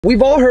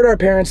We've all heard our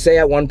parents say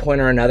at one point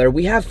or another,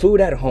 we have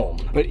food at home.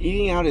 But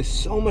eating out is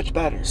so much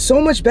better.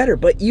 So much better,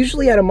 but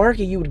usually at a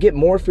market you would get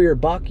more for your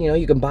buck. You know,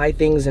 you can buy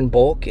things in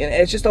bulk and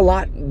it's just a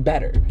lot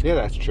better. Yeah,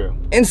 that's true.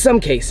 In some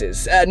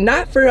cases,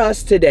 not for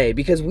us today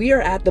because we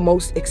are at the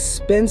most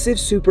expensive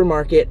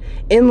supermarket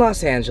in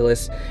Los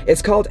Angeles.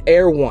 It's called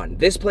Air One.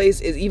 This place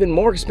is even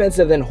more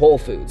expensive than Whole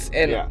Foods,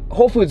 and yeah.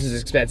 Whole Foods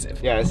is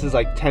expensive. Yeah, this is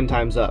like 10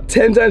 times up.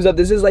 10 times up.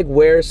 This is like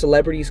where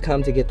celebrities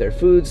come to get their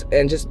foods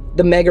and just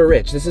the mega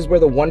rich. This is where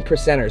the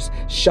 1%ers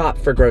shop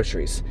for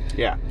groceries.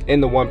 Yeah,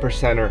 in the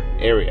 1%er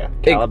area,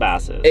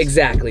 Calabasas.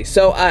 Exactly.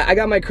 So I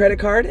got my credit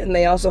card and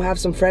they also have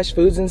some fresh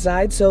foods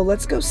inside. So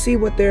let's go see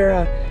what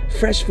their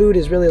fresh food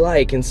is really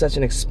like in such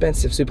an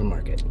expensive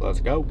supermarket. Let's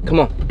go.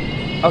 Come on.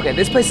 Okay,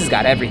 this place has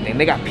got everything.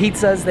 They got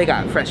pizzas, they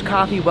got fresh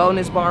coffee,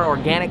 wellness bar,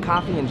 organic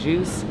coffee and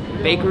juice,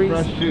 bakeries.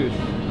 Fresh juice.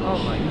 Oh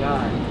my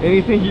God.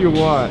 Anything you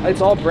want.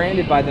 It's all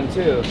branded by them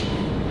too.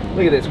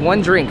 Look at this,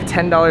 one drink,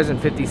 $10.50.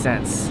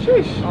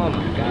 Sheesh. Oh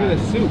my God. Look at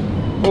the soup.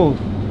 Oh.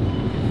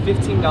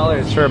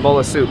 $15 for a bowl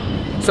of soup.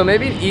 So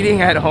maybe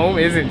eating at home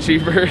isn't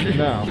cheaper.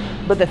 No.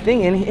 But the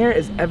thing in here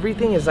is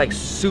everything is like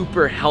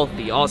super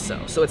healthy also.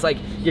 So it's like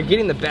you're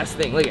getting the best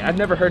thing. Look, I've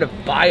never heard of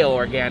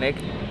bio-organic.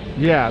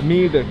 Yeah,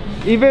 me either.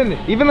 Even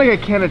like a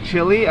can of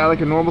chili at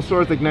like a normal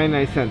store is like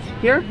 99 cents.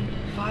 Here,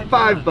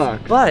 $5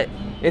 bucks. But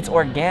it's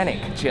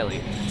organic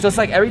chili. So it's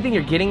like everything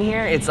you're getting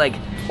here, it's like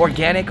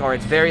organic or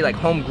it's very like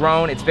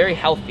homegrown. It's very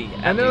healthy.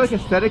 And they're like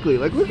aesthetically,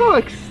 like look how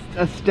like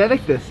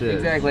aesthetic this is.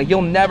 Exactly. Like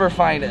you'll never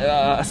find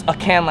a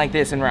can like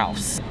this in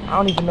Ralph's. I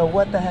don't even know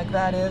what the heck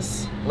that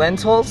is.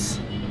 Lentils?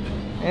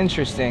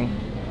 Interesting.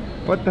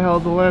 What the hell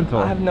is a lentil?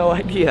 I have no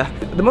idea.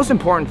 The most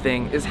important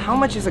thing is how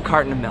much is a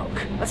carton of milk?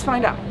 Let's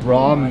find out.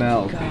 Raw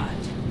milk. God,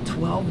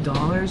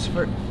 $12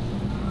 for...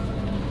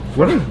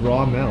 What is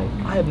raw milk?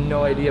 I have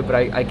no idea, but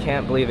I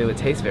can't believe it would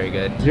taste very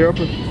good.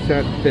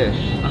 0% fish.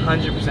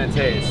 100%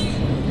 taste.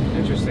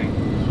 Interesting.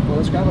 Well,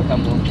 let's grab a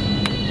couple.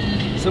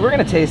 So we're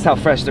gonna taste how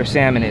fresh their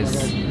salmon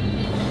is.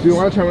 Do you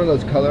want to try one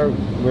of those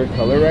weird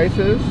color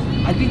rices?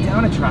 I'd be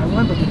down to try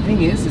one, but the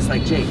thing is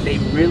like, Jake, they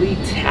really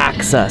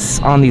tax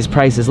us on these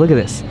prices. Look at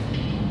this.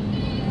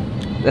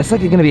 That's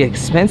like gonna be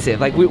expensive.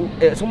 Like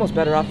it's almost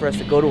better off for us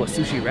to go to a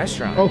sushi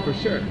restaurant. Oh, for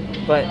sure.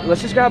 But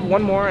let's just grab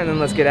one more and then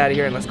let's get out of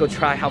here and let's go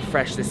try how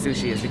fresh this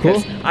sushi is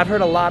because I've heard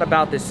a lot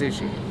about this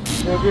sushi.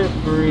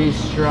 Sugar-free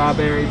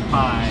strawberry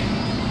pie.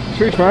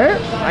 Should we try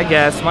it? I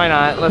guess, why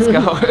not? Let's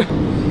go.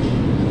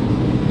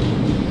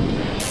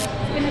 It's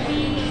gonna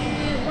be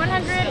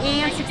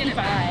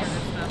 165.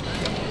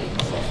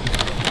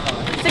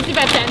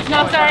 65 cents.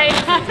 No, sorry.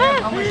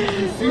 How much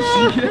is the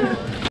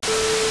sushi?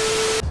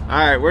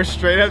 Alright, we're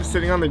straight up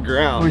sitting on the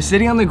ground. We're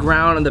sitting on the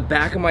ground on the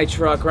back of my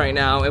truck right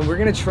now and we're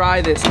gonna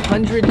try this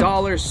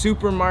 $100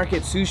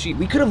 supermarket sushi.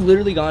 We could have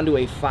literally gone to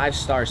a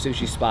 5-star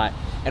sushi spot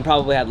and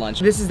probably had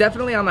lunch. This is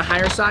definitely on the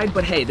higher side,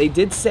 but hey, they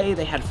did say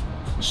they had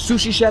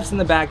sushi chefs in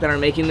the back that are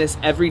making this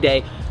every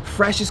day,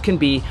 fresh as can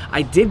be.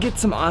 I did get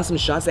some awesome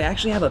shots. They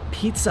actually have a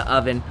pizza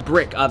oven,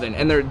 brick oven,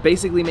 and they're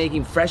basically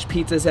making fresh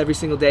pizzas every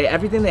single day.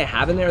 Everything they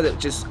have in there,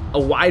 that's just a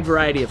wide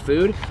variety of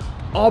food,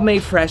 all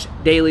made fresh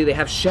daily. They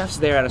have chefs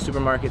there at a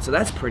supermarket, so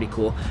that's pretty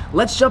cool.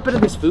 Let's jump into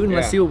this food and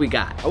let's see what we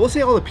got. I will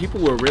say all the people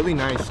were really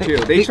nice too.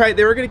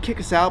 They were gonna kick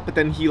us out, but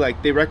then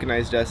they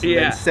recognized us and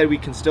then said we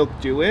can still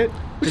do it.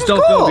 Just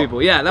don't film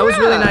people. Yeah, that was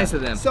really nice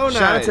of them. So nice.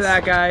 Shout out to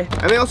that guy.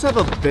 And they also have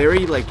a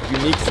very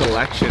unique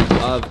selection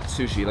of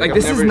sushi. Like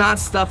this is not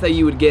stuff that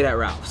you would get at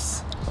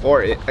Ralph's.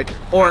 Or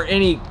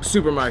any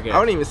supermarket. I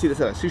don't even see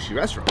this at a sushi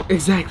restaurant.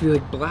 Exactly,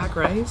 like black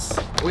rice.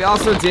 We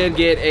also did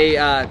get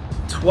a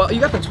you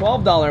got the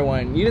 $12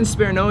 one. You didn't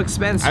spare no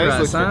expense for us, huh? I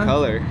just looked for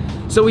color.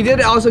 So we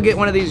did also get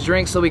one of these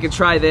drinks so we could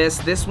try this.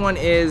 This one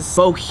is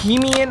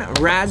Bohemian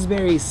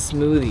Raspberry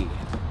Smoothie.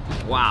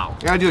 Wow.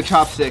 You gotta do a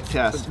chopstick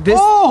test.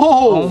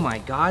 Oh my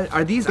God,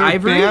 are these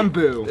ivory?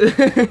 Bamboo.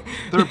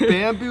 They're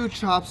bamboo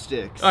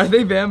chopsticks. Are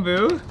they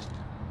bamboo?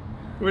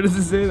 Where does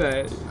it say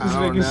that? Just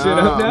making shit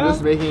up now? I'm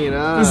just making it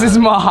up. This is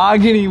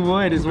mahogany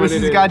wood is what it is.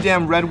 This is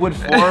goddamn redwood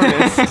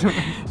forest.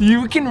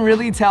 You can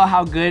really tell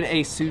how good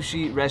a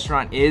sushi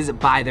restaurant is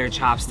by their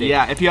chopsticks.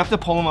 Yeah, if you have to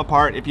pull them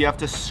apart, if you have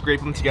to scrape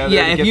them together.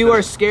 Yeah, if you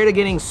are scared of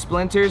getting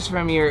splinters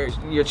from your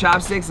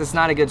chopsticks, it's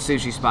not a good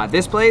sushi spot.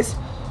 This place,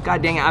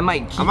 god dang it, I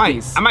might keep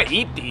these. I might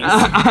eat these.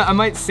 I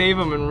might save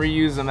them and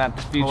reuse them at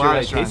the future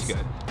restaurants. They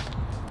taste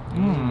good.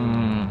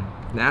 Mmm.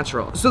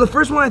 Natural. So the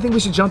first one I think we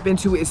should jump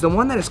into is the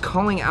one that is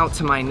calling out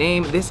to my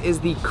name. This is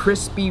the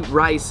crispy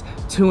rice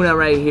tuna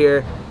right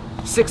here.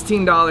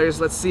 $16.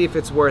 Let's see if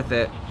it's worth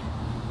it.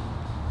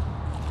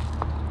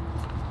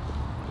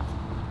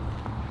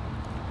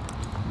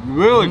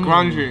 Really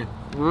crunchy.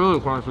 Really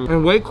crunchy.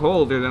 And way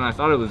colder than I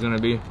thought it was gonna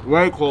be.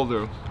 Way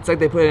colder. It's like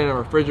they put it in a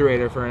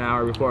refrigerator for an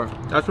hour before.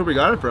 That's where we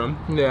got it from.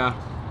 Yeah.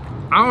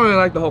 I don't really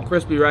like the whole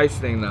crispy rice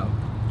thing though.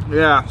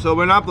 Yeah, so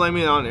we're not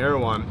blaming it on Air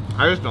One.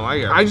 I just don't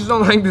like it. I just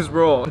don't like this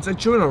roll. It's like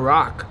chewing a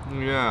rock.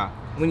 Yeah.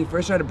 When you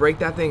first try to break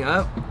that thing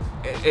up,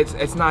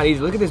 it's not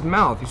easy. Look at his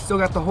mouth. He's still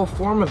got the whole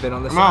form of it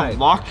on the side.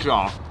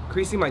 Lockjaw.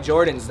 Creasing my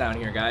Jordans down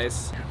here,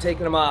 guys. I'm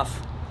taking them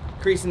off.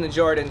 creasing the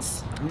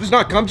Jordans. I'm just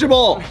not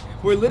comfortable.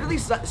 We're literally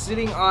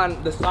sitting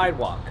on the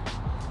sidewalk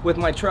with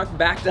my truck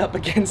backed up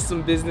against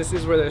some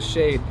businesses where there's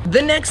shade.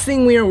 The next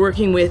thing we are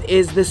working with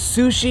is the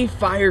Sushi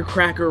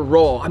Firecracker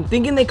Roll. I'm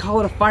thinking they call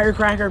it a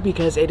firecracker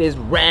because it is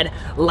red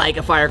like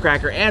a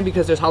firecracker and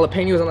because there's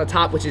jalapenos on the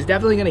top, which is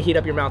definitely gonna heat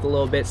up your mouth a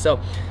little bit, so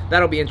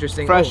that'll be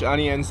interesting. Fresh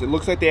onions. It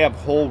looks like they have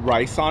whole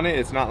rice on it.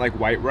 It's not like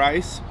white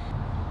rice.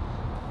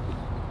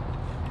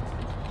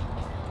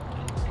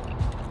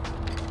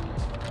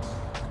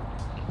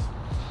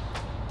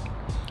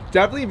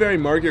 Definitely very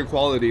market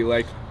quality.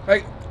 Like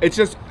it's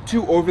just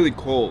too overly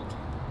cold.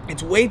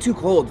 It's way too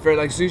cold for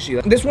like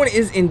sushi. This one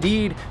is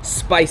indeed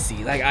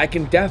spicy. Like I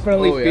can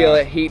definitely feel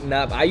it heating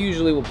up. I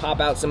usually will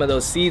pop out some of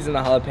those seeds in the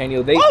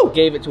jalapeno. They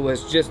gave it to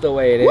us just the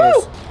way it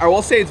is. I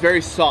will say it's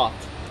very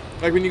soft.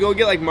 Like when you go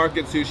get like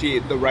market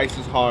sushi, the rice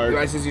is hard. The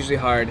rice is usually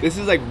hard. This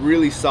is like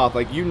really soft.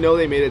 Like you know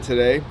they made it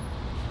today.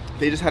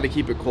 They just had to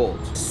keep it cold.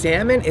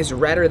 Salmon is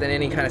redder than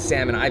any kind of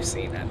salmon I've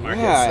seen at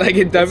markets. Yeah, like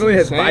it definitely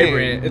is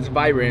vibrant. It's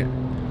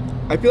vibrant.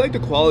 I feel like the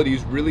quality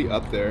is really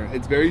up there.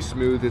 It's very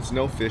smooth. It's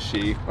no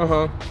fishy.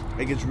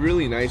 Like it's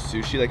really nice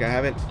sushi. Like I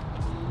haven't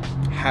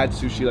had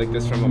sushi like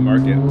this from a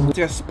market. It's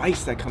like a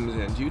spice that comes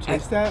in. Do you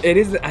taste that? It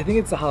is. I think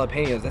it's the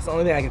jalapenos. That's the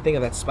only thing I can think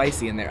of that's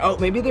spicy in there. Oh,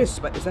 maybe there's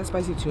is that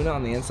spicy tuna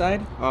on the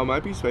inside? Oh, it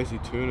might be spicy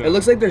tuna. It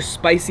looks like there's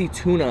spicy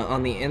tuna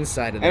on the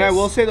inside of this. And I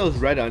will say those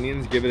red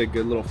onions give it a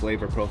good little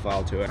flavor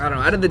profile to it. I don't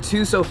know. Out of the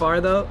two so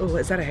far though, oh,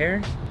 is that a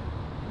hair?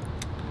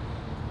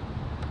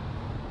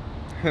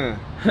 Huh.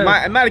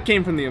 It might have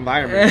came from the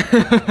environment.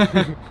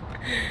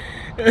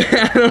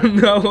 I don't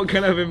know what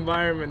kind of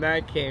environment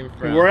that came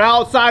from. We're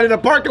outside in the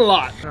parking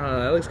lot. Oh,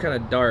 that looks kind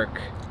of dark.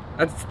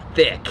 That's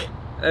thick.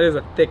 That is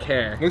a thick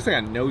hair. Looks like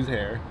a nose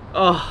hair.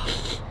 Oh,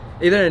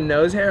 either a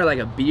nose hair or like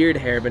a beard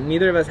hair, but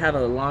neither of us have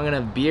a long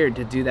enough beard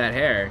to do that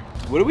hair.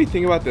 What do we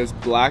think about this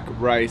black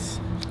rice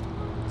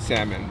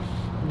salmon?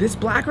 This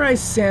black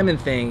rice salmon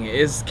thing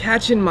is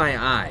catching my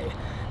eye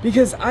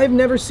because I've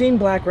never seen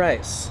black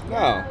rice.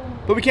 No.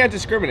 But we can't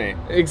discriminate.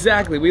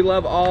 Exactly. We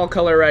love all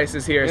color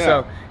rices here. Yeah.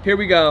 So here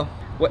we go.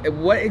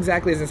 What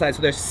exactly is inside?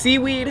 So there's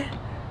seaweed,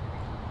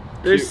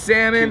 there's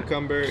salmon,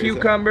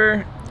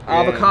 cucumber,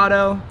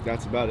 avocado.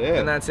 That's about it.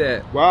 And that's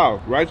it. Wow,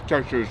 rice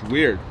texture is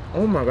weird.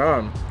 Oh my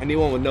god. I need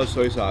one with no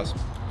soy sauce.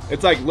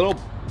 It's like little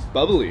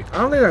bubbly. I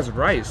don't think that's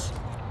rice.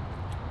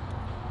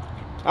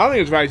 I don't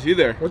think it's rice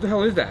either. What the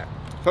hell is that?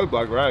 It's like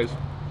black rice.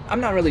 I'm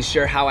not really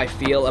sure how I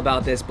feel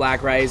about this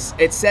black rice.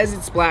 It says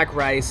it's black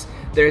rice.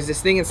 There's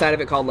this thing inside of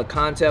it called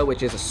Lakanto,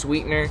 which is a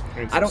sweetener.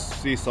 I don't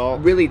sea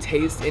salt. Really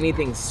taste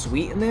anything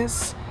sweet in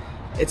this.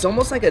 It's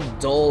almost like a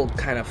dull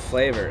kind of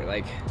flavor.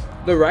 Like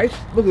the rice,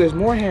 look, there's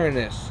more hair in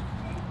this.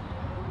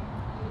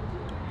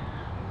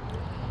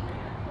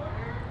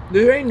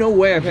 There ain't no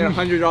way I paid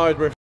 $100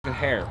 worth of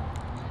hair.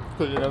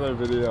 Put another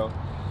video.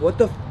 What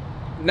the?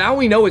 Now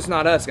we know it's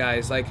not us,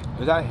 guys. Like,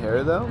 is that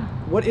hair though?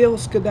 What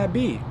else could that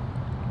be?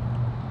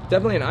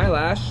 Definitely an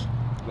eyelash.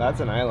 That's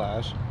an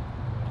eyelash.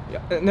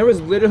 Yeah. And there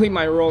was literally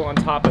my roll on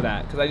top of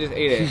that because I just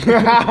ate it.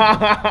 Back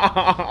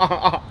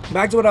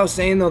to what I was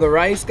saying though, the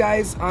rice,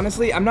 guys.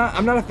 Honestly, I'm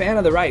not a fan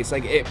of the rice.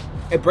 Like it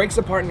breaks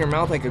apart in your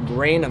mouth like a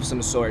grain of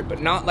some sort,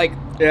 but not like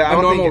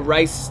a normal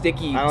rice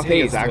sticky taste. I don't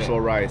think it's actual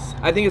rice.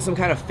 I think it's some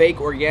kind of fake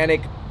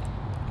organic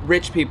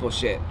rich people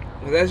shit.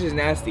 That's just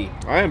nasty.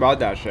 I ain't about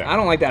that shit. I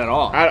don't like that at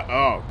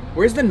all.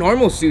 Where's the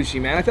normal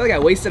sushi, man? I feel like I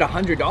wasted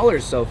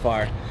 $100 so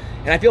far.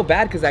 And I feel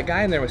bad because that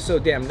guy in there was so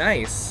damn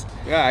nice.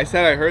 Yeah, I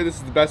said I heard this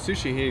is the best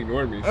sushi. He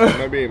ignored me. So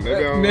maybe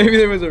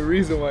there was a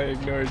reason why I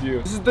ignored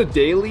you. This is the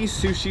daily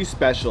sushi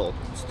special.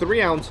 It's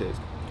 3 ounces.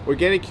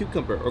 Organic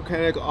cucumber,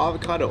 organic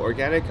avocado,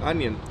 organic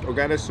onion,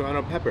 organic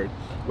serrano pepper,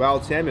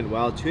 wild salmon,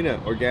 wild tuna,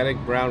 organic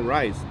brown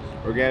rice,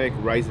 organic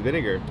rice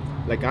vinegar,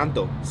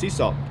 lakanto, sea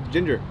salt,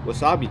 ginger,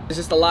 wasabi. There's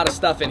just a lot of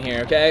stuff in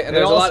here, okay? And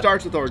it all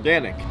starts with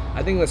organic.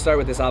 I think let's start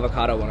with this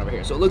avocado one over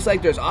here. So it looks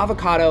like there's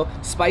avocado,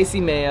 spicy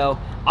mayo,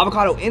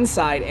 avocado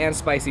inside, and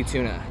spicy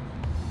tuna.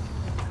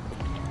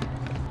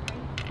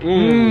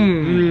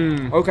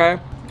 Okay.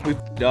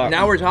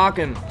 Now we're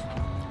talking.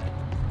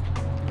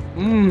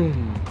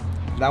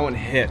 That one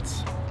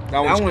hits. That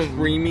one's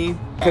creamy.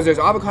 Because there's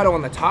avocado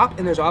on the top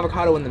and there's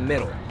avocado in the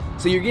middle.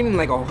 So you're getting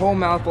like a whole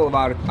mouthful of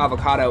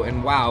avocado,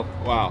 and wow.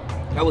 Wow.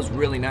 That was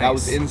really nice. That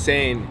was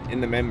insane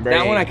in the membrane.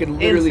 That one I could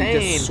literally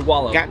just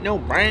swallow. Got no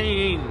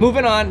brain.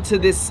 Moving on to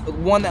this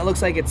one that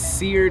looks like it's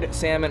seared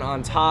salmon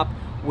on top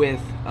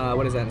with,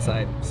 what is that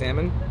inside?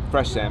 Salmon?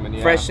 Fresh salmon,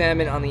 yeah. Fresh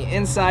salmon on the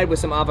inside with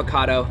some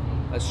avocado.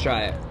 Let's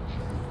try it.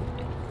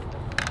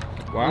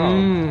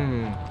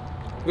 Wow.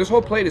 This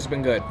whole plate has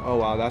been good. Oh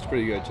wow, that's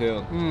pretty good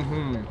too.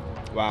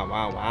 Wow,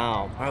 wow,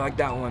 wow. I like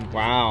that one.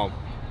 Wow.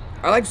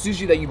 I like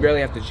sushi that you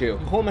barely have to chew.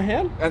 Hold my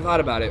hand? I thought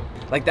about it.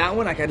 Like that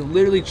one, I could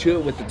literally chew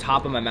it with the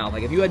top of my mouth.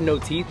 Like if you had no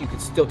teeth, you could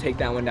still take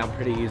that one down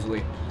pretty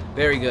easily.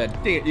 Very good.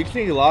 You can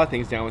take a lot of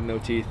things down with no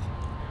teeth.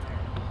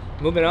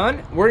 Moving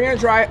on, we're gonna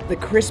try the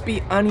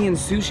crispy onion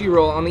sushi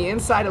roll. On the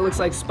inside, it looks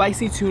like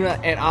spicy tuna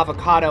and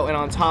avocado, and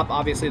on top,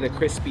 obviously, the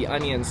crispy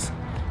onions.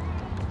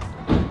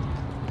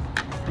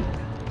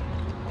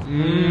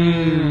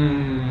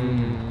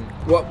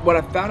 What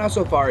I've found out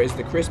so far is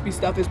the crispy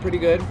stuff is pretty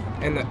good,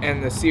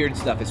 and the seared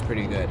stuff is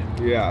pretty good.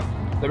 Yeah.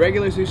 The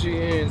regular sushi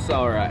is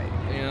alright,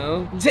 you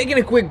know? Taking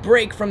a quick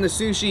break from the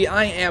sushi,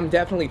 I am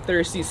definitely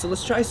thirsty, so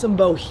let's try some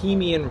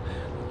Bohemian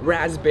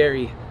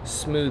raspberry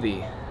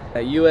smoothie.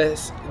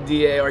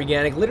 USDA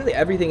organic. Literally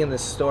everything in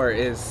this store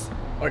is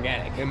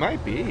organic. It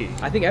might be.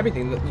 I think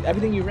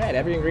everything you read,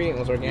 every ingredient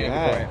was organic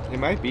before it. It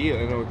might be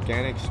an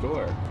organic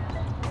store.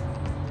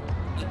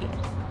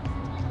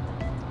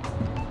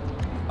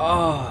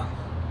 Oh,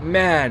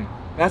 man.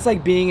 That's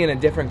like being in a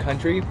different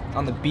country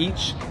on the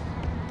beach,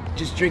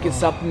 just drinking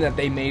something that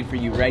they made for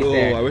you right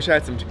there. I wish I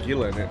had some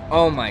tequila in it.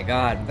 Oh my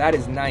God, that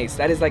is nice.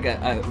 That is like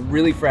a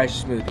really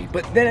fresh smoothie.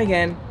 But then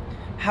again,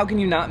 how can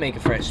you not make a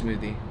fresh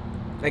smoothie?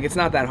 Like, it's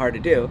not that hard to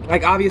do.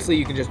 Like, obviously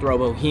you can just throw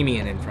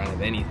Bohemian in front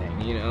of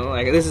anything, you know?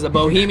 Like, this is a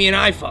Bohemian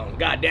iPhone,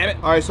 God damn it.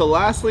 All right, so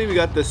lastly, we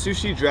got the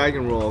sushi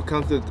dragon roll.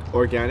 Comes with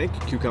organic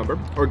cucumber,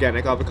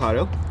 organic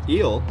avocado,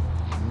 eel,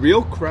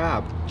 real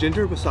crab,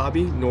 ginger,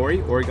 wasabi,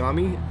 nori,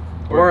 origami.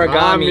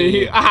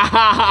 Come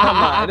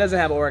on, it doesn't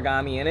have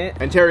origami in it.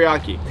 And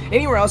teriyaki.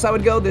 Anywhere else I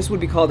would go, this would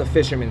be called a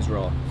fisherman's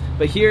roll.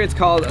 But here it's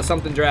called a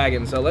something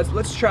dragon, so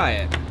let's try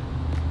it.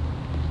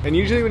 And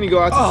usually when you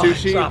go out to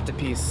sushi, I dropped a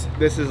piece.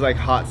 This is like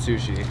hot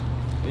sushi.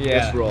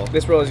 Yeah,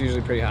 this roll is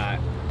usually pretty hot.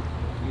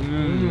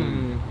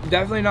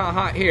 Definitely not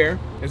hot here.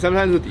 And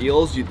sometimes with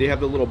eels, they have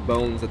the little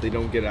bones that they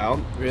don't get out.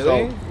 Really?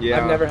 So,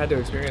 yeah. I've never had to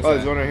experience that. Oh,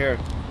 there's one right here.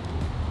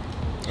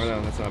 Oh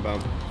no, that's not a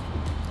bone.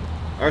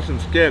 There's some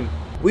skin.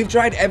 We've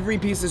tried every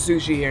piece of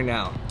sushi here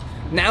now.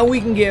 Now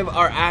we can give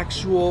our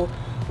actual,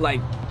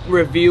 like,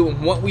 review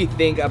on what we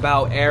think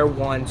about Air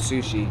One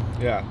sushi.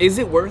 Yeah. Is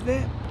it worth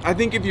it? I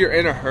think if you're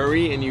in a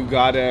hurry and you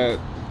gotta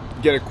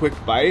get a quick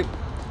bite,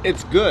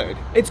 it's good.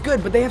 It's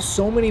good, but they have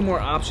so many more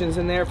options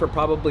in there for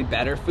probably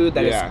better food.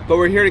 But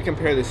we're here to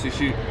compare the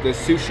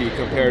sushi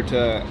compared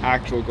to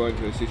actual going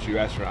to a sushi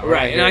restaurant.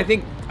 Right, and I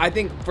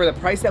think for the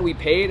price that we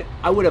paid,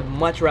 I would have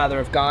much rather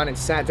have gone and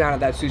sat down at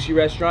that sushi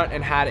restaurant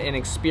and had an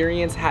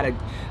experience, had a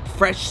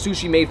fresh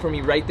sushi made for me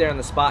right there on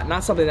the spot,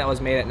 not something that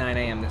was made at 9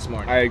 a.m. this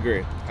morning. I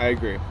agree. I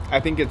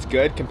think it's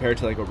good compared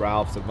to like a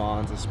Ralph's, a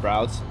Vaughn's, a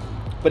Sprouts,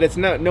 but it's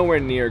nowhere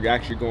near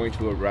actually going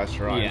to a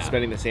restaurant and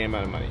spending the same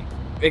amount of money.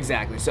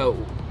 Exactly. So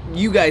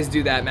you guys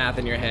do that math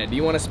in your head. Do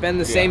you want to spend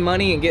the same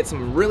money and get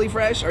some really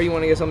fresh, or you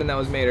want to get something that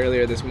was made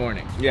earlier this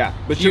morning? Yeah.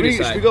 But should we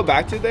go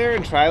back to there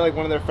and try like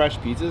one of their fresh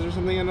pizzas or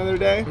something another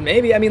day?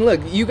 Maybe. I mean, look,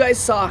 you guys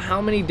saw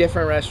how many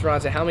different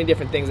restaurants and how many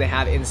different things they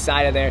have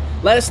inside of there.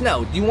 Let us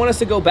know. Do you want us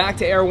to go back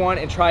to Air One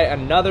and try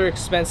another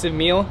expensive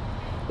meal?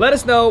 Let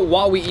us know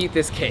while we eat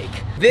this cake.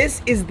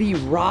 This is the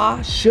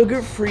raw,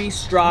 sugar-free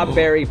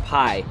strawberry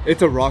pie.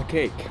 It's a raw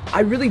cake.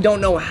 I really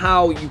don't know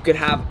how you could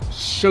have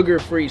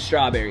sugar-free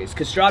strawberries,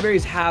 because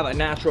strawberries have a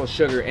natural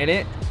sugar in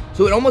it.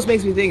 So it almost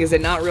makes me think, is it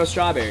not real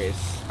strawberries?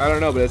 I don't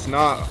know, but it's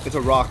not. It's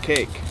a raw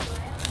cake.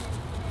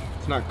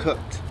 It's not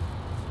cooked.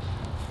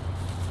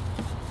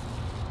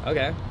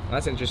 Okay,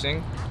 that's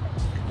interesting.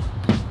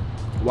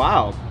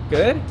 Wow.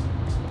 Good?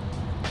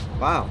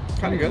 Wow.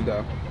 Kind of good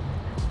though.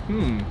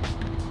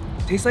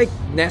 Tastes like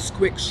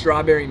Nesquik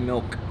strawberry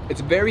milk.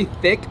 It's very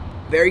thick,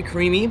 very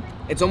creamy.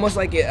 It's almost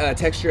like a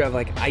texture of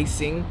like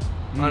icing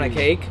on a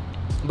cake,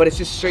 but it's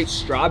just straight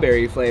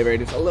strawberry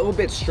flavored. It's a little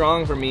bit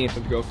strong for me. Let's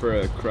go for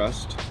a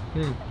crust.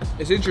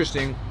 It's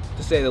interesting,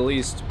 to say the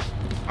least.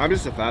 I'm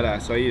just a fat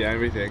ass, so I eat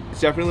everything.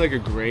 It's definitely like a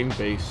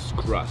grain-based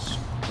crust.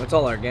 It's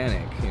all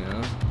organic, you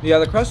know? Yeah,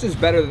 the crust is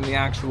better than the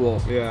actual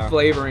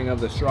flavoring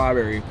of the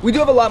strawberry. We do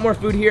have a lot more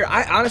food here.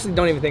 I honestly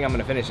don't even think I'm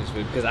gonna finish this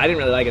food because I didn't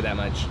really like it that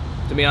much,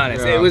 to be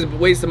honest. It was a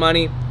waste of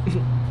money.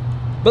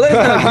 But let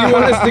us know if you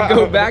want us to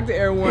go back to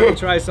Air One and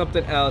try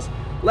something else.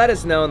 Let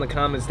us know in the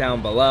comments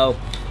down below.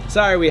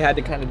 Sorry we had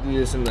to kind of do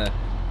this in the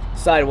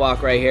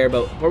sidewalk right here,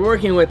 but we're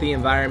working with the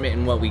environment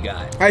and what we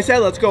got. I said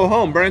let's go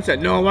home. Brennen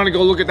said no, I want to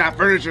go look at that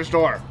furniture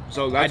store.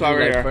 So that's why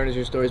we're here.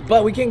 Furniture stores,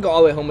 but we can't go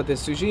all the way home with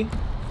this sushi.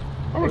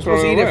 We're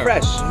supposed to eat it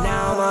fresh.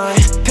 Now my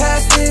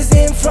past is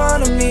in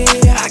front of me.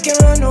 I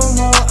can't run no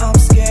more, I'm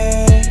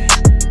scared.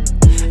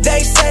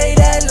 They say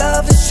that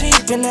love is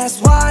cheap and that's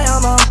why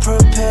I'm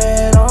unprepared.